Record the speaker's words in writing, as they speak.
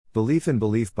Belief in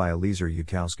Belief by Eliezer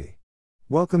Yudkowsky.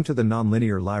 Welcome to the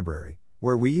Nonlinear Library,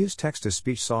 where we use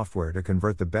text-to-speech software to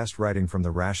convert the best writing from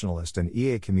the Rationalist and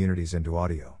EA communities into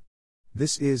audio.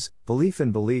 This is Belief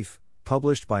in Belief,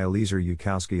 published by Eliezer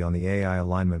Yudkowsky on the AI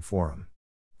Alignment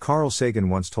Forum.Carl Sagan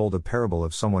once told a parable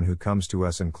of someone who comes to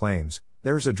us and claims,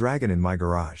 "There's a dragon in my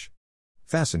garage."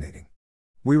 Fascinating.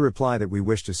 We reply that we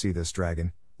wish to see this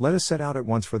dragon. Let us set out at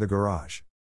once for the garage.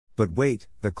 But wait,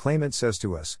 the claimant says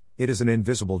to us, it is an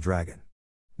invisible dragon.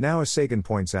 Now, as Sagan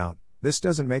points out, this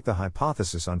doesn't make the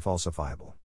hypothesis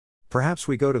unfalsifiable. Perhaps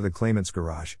we go to the claimant's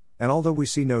garage, and although we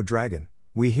see no dragon,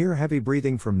 we hear heavy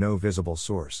breathing from no visible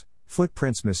source,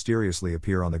 footprints mysteriously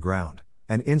appear on the ground,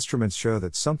 and instruments show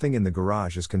that something in the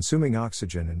garage is consuming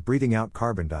oxygen and breathing out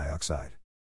carbon dioxide.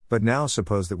 But now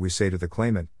suppose that we say to the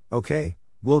claimant, "Okay,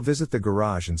 we'll visit the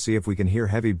garage and see if we can hear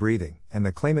heavy breathing," and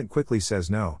the claimant quickly says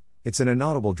no, it's an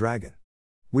inaudible dragon.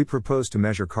 We propose to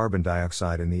measure carbon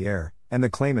dioxide in the air, and the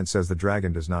claimant says the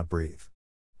dragon does not breathe.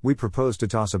 We propose to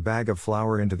toss a bag of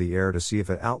flour into the air to see if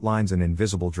it outlines an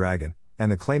invisible dragon, and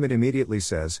the claimant immediately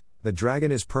says, the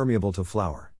dragon is permeable to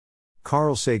flour.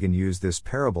 Carl Sagan used this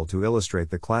parable to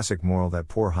illustrate the classic moral that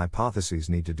poor hypotheses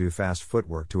need to do fast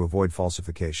footwork to avoid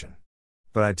falsification.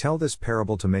 But I tell this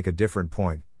parable to make a different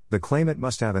point. The claimant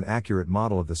must have an accurate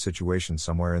model of the situation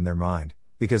somewhere in their mind,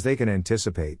 because they can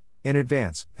anticipate, in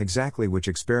advance, exactly which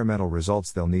experimental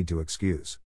results they'll need to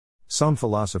excuse. Some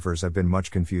philosophers have been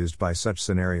much confused by such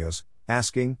scenarios,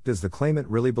 asking, does the claimant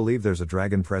really believe there's a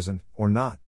dragon present, or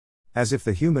not? As if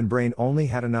the human brain only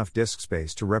had enough disk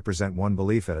space to represent one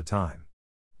belief at a time.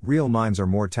 Real minds are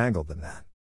more tangled than that.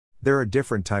 There are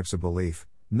different types of belief,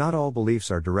 not all beliefs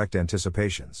are direct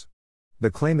anticipations. The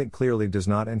claimant clearly does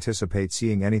not anticipate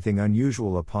seeing anything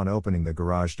unusual upon opening the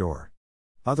garage door.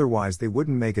 Otherwise they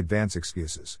wouldn't make advance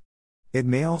excuses. It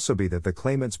may also be that the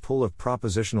claimant's pool of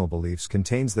propositional beliefs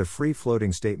contains the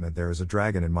free-floating statement "there is a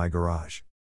dragon in my garage."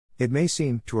 It may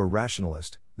seem, to a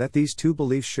rationalist, that these two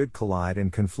beliefs should collide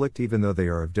and conflict even though they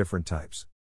are of different types.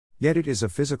 Yet it is a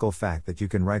physical fact that you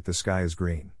can write "the sky is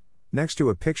green" next to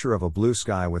a picture of a blue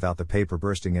sky without the paper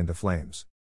bursting into flames.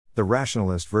 The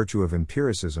rationalist virtue of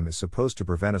empiricism is supposed to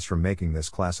prevent us from making this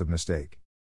class of mistake.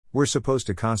 We're supposed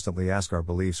to constantly ask our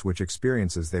beliefs which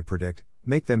experiences they predict,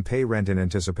 make them pay rent in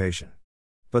anticipation.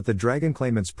 But the dragon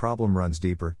claimant's problem runs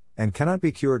deeper, and cannot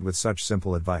be cured with such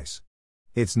simple advice.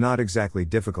 It's not exactly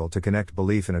difficult to connect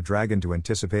belief in a dragon to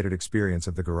anticipated experience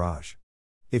of the garage.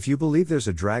 If you believe there's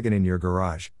a dragon in your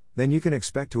garage, then you can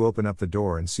expect to open up the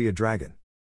door and see a dragon.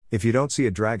 If you don't see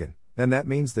a dragon, then that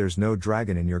means there's no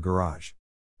dragon in your garage.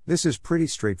 This is pretty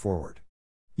straightforward.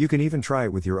 You can even try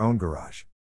it with your own garage.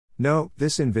 No,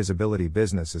 this invisibility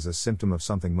business is a symptom of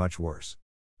something much worse.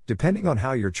 Depending on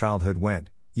how your childhood went,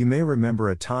 you may remember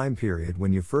a time period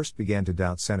when you first began to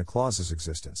doubt Santa Claus's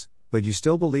existence, but you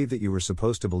still believed that you were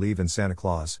supposed to believe in Santa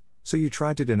Claus, so you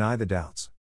tried to deny the doubts.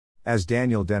 As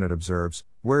Daniel Dennett observes,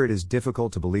 where it is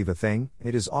difficult to believe a thing,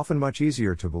 it is often much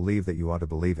easier to believe that you ought to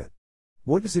believe it.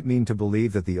 What does it mean to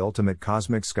believe that the ultimate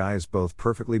cosmic sky is both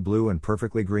perfectly blue and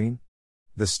perfectly green?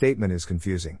 The statement is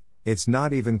confusing. It's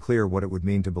not even clear what it would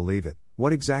mean to believe it.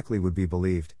 What exactly would be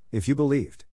believed, if you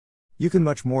believed? You can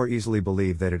much more easily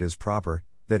believe that it is proper,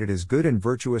 that it is good and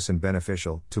virtuous and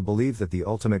beneficial, to believe that the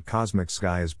ultimate cosmic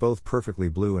sky is both perfectly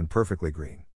blue and perfectly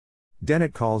green.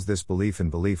 Dennett calls this belief in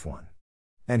belief one.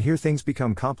 And here things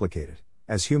become complicated,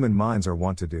 as human minds are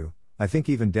wont to do. I think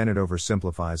even Dennett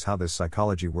oversimplifies how this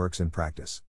psychology works in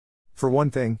practice. For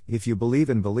one thing, if you believe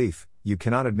in belief, you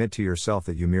cannot admit to yourself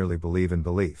that you merely believe in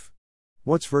belief.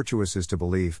 What's virtuous is to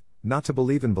believe, not to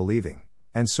believe in believing,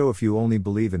 and so if you only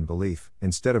believe in belief,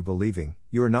 instead of believing,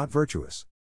 you are not virtuous.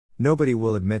 Nobody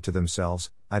will admit to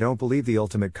themselves, I don't believe the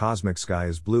ultimate cosmic sky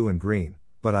is blue and green,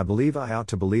 but I believe I ought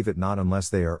to believe it, not unless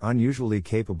they are unusually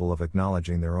capable of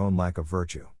acknowledging their own lack of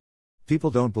virtue. People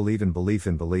don't believe in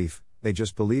belief, they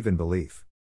just believe in belief.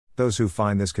 Those who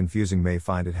find this confusing may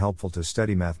find it helpful to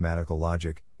study mathematical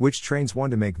logic, which trains one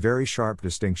to make very sharp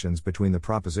distinctions between the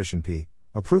proposition P,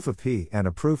 a proof of P, and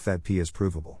a proof that P is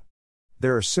provable.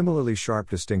 There are similarly sharp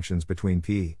distinctions between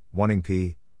P, wanting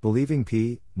P, believing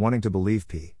P, wanting to believe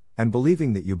P, and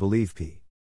believing that you believe P.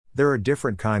 There are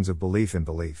different kinds of belief in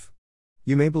belief.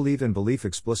 You may believe in belief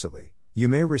explicitly. You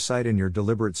may recite in your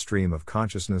deliberate stream of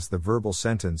consciousness the verbal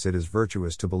sentence, "It is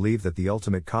virtuous to believe that the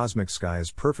ultimate cosmic sky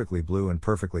is perfectly blue and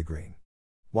perfectly green,"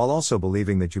 while also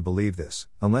believing that you believe this,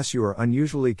 unless you are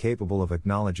unusually capable of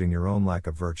acknowledging your own lack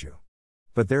of virtue.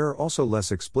 But there are also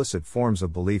less explicit forms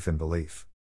of belief in belief.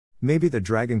 Maybe the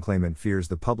dragon claimant fears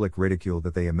the public ridicule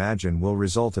that they imagine will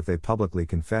result if they publicly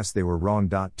confess they were wrong.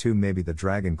 2 Maybe the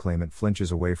dragon claimant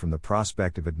flinches away from the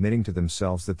prospect of admitting to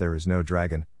themselves that there is no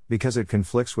dragon, because it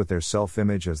conflicts with their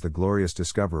self-image as the glorious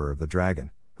discoverer of the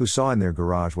dragon, who saw in their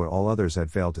garage what all others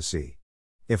had failed to see.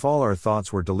 If all our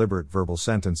thoughts were deliberate verbal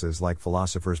sentences like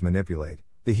philosophers manipulate,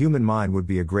 the human mind would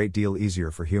be a great deal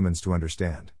easier for humans to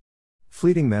understand.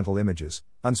 Fleeting mental images,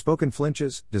 unspoken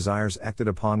flinches, desires acted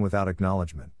upon without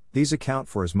acknowledgement, these account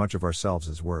for as much of ourselves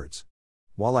as words.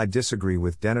 While I disagree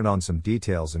with Dennett on some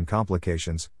details and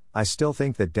complications, I still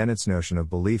think that Dennett's notion of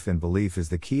belief in belief is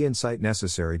the key insight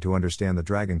necessary to understand the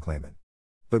dragon-claimant.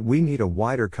 But we need a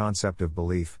wider concept of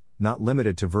belief, not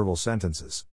limited to verbal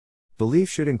sentences. Belief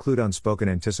should include unspoken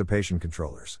anticipation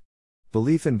controllers.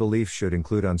 Belief in belief should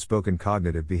include unspoken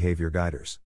cognitive behavior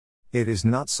guiders. It is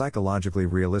not psychologically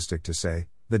realistic to say,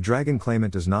 the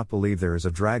dragon-claimant does not believe there is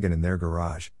a dragon in their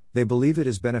garage, they believe it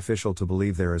is beneficial to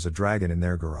believe there is a dragon in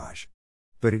their garage.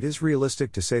 But it is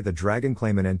realistic to say the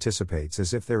dragon-claimant anticipates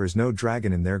as if there is no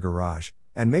dragon in their garage,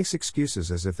 and makes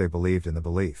excuses as if they believed in the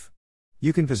belief.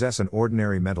 You can possess an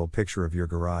ordinary mental picture of your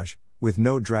garage, with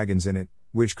no dragons in it,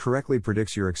 which correctly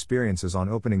predicts your experiences on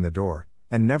opening the door,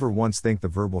 and never once think the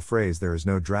verbal phrase "there is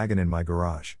no dragon in my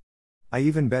garage." I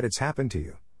even bet it's happened to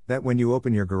you, that when you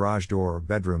open your garage door or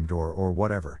bedroom door or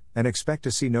whatever, and expect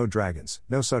to see no dragons,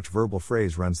 no such verbal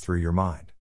phrase runs through your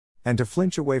mind. And to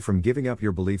flinch away from giving up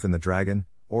your belief in the dragon,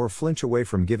 or flinch away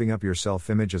from giving up your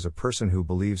self-image as a person who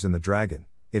believes in the dragon,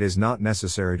 it is not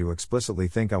necessary to explicitly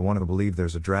think I want to believe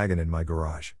there's a dragon in my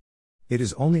garage. It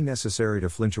is only necessary to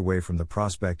flinch away from the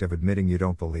prospect of admitting you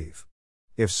don't believe.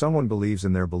 If someone believes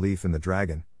in their belief in the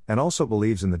dragon, and also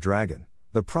believes in the dragon,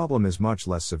 the problem is much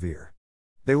less severe.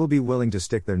 They will be willing to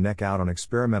stick their neck out on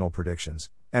experimental predictions,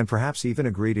 and perhaps even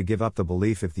agree to give up the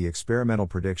belief if the experimental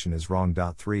prediction is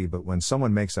wrong.3. But when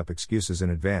someone makes up excuses in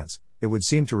advance, it would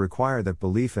seem to require that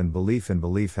belief and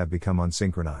belief have become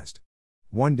unsynchronized.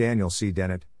 1 Daniel C.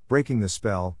 Dennett, Breaking the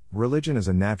Spell, Religion as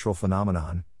a Natural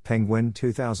Phenomenon, Penguin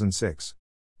 2006.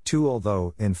 2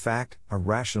 Although, in fact, a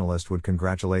rationalist would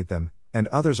congratulate them, and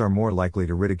others are more likely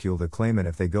to ridicule the claimant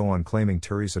if they go on claiming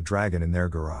there is a dragon in their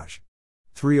garage.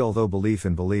 3 Although belief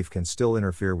in belief can still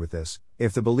interfere with this,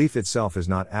 if the belief itself is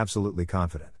not absolutely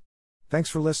confident. Thanks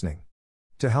for listening.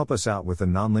 To help us out with the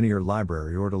Nonlinear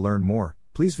Library or to learn more,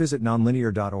 please visit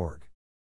nonlinear.org.